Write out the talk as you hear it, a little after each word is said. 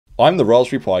I'm the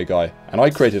Raspberry Pi guy, and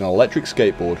I created an electric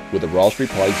skateboard with a Raspberry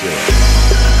Pi Zero.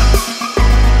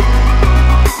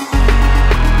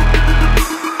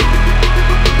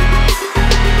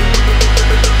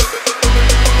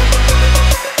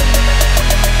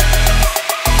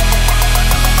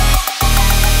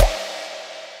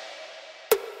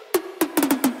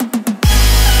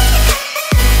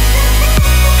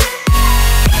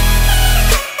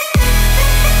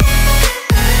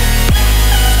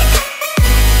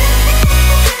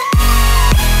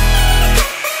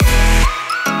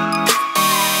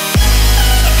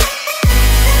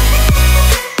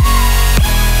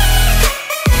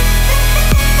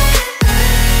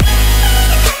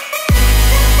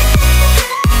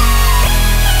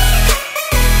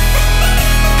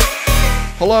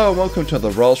 Hello and welcome to the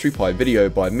Raspberry Pi video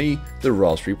by me, the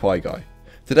Raspberry Pi guy.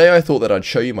 Today I thought that I'd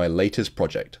show you my latest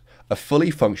project, a fully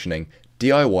functioning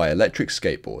DIY electric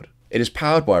skateboard. It is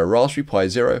powered by a Raspberry Pi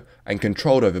Zero and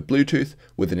controlled over Bluetooth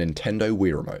with a Nintendo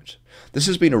Wiimote. This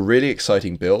has been a really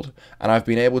exciting build, and I've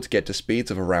been able to get to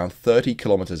speeds of around 30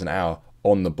 kilometers an hour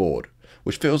on the board,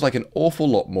 which feels like an awful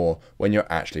lot more when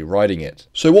you're actually riding it.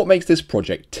 So what makes this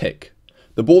project tick?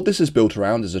 The board this is built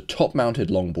around is a top-mounted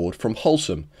longboard from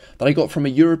Wholesome that I got from a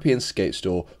European skate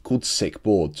store called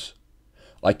Skateboard.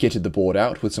 I kitted the board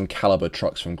out with some caliber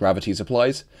trucks from Gravity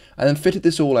Supplies, and then fitted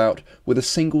this all out with a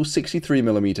single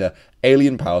 63mm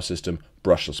Alien Power System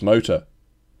brushless motor.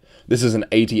 This is an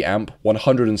 80 amp,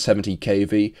 170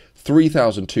 kV,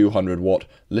 3200 watt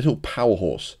little power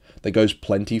horse that goes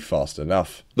plenty fast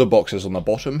enough. The boxes on the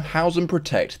bottom house and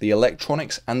protect the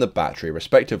electronics and the battery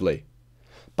respectively.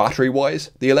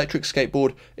 Battery-wise, the electric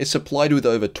skateboard is supplied with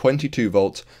over 22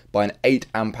 volts by an 8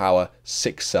 amp hour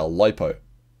 6-cell LiPo.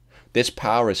 This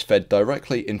power is fed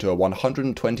directly into a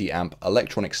 120 amp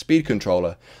electronic speed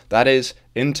controller that is,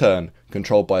 in turn,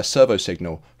 controlled by a servo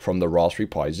signal from the Raspberry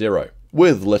Pi Zero.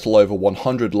 With little over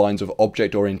 100 lines of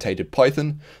object-oriented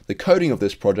Python, the coding of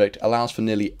this project allows for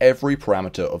nearly every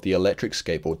parameter of the electric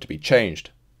skateboard to be changed.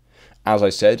 As I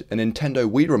said, a Nintendo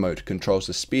Wii remote controls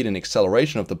the speed and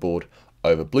acceleration of the board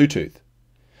over Bluetooth.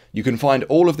 You can find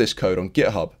all of this code on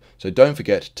GitHub, so don't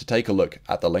forget to take a look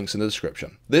at the links in the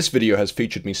description. This video has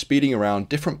featured me speeding around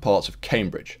different parts of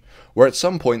Cambridge, where at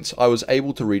some points I was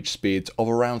able to reach speeds of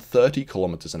around 30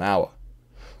 kilometers an hour.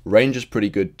 Range is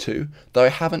pretty good too, though I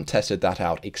haven't tested that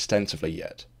out extensively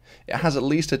yet. It has at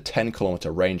least a 10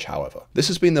 kilometer range however. This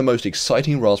has been the most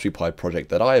exciting Raspberry Pi project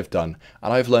that I have done,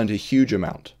 and I've learned a huge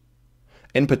amount.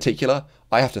 In particular,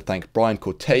 I have to thank Brian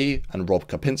Corteil and Rob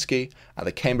Karpinski at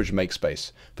the Cambridge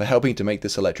Makespace for helping to make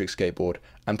this electric skateboard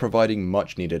and providing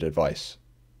much needed advice.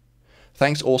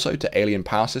 Thanks also to Alien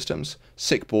Power Systems,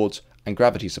 Skateboard and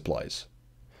Gravity Supplies.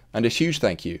 And a huge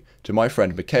thank you to my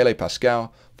friend Michele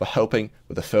Pascale for helping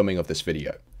with the filming of this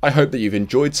video. I hope that you've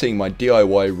enjoyed seeing my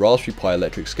DIY Raspberry Pi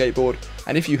electric skateboard,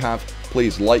 and if you have,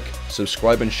 please like,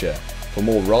 subscribe and share for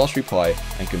more Raspberry Pi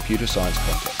and computer science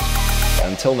content.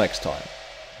 Until next time.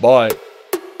 Bye.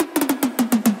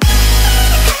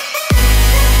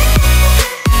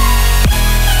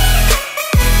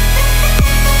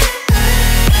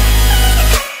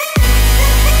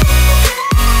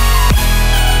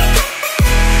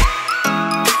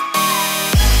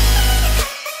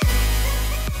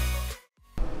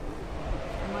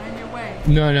 Am I in your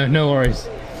way? No worries.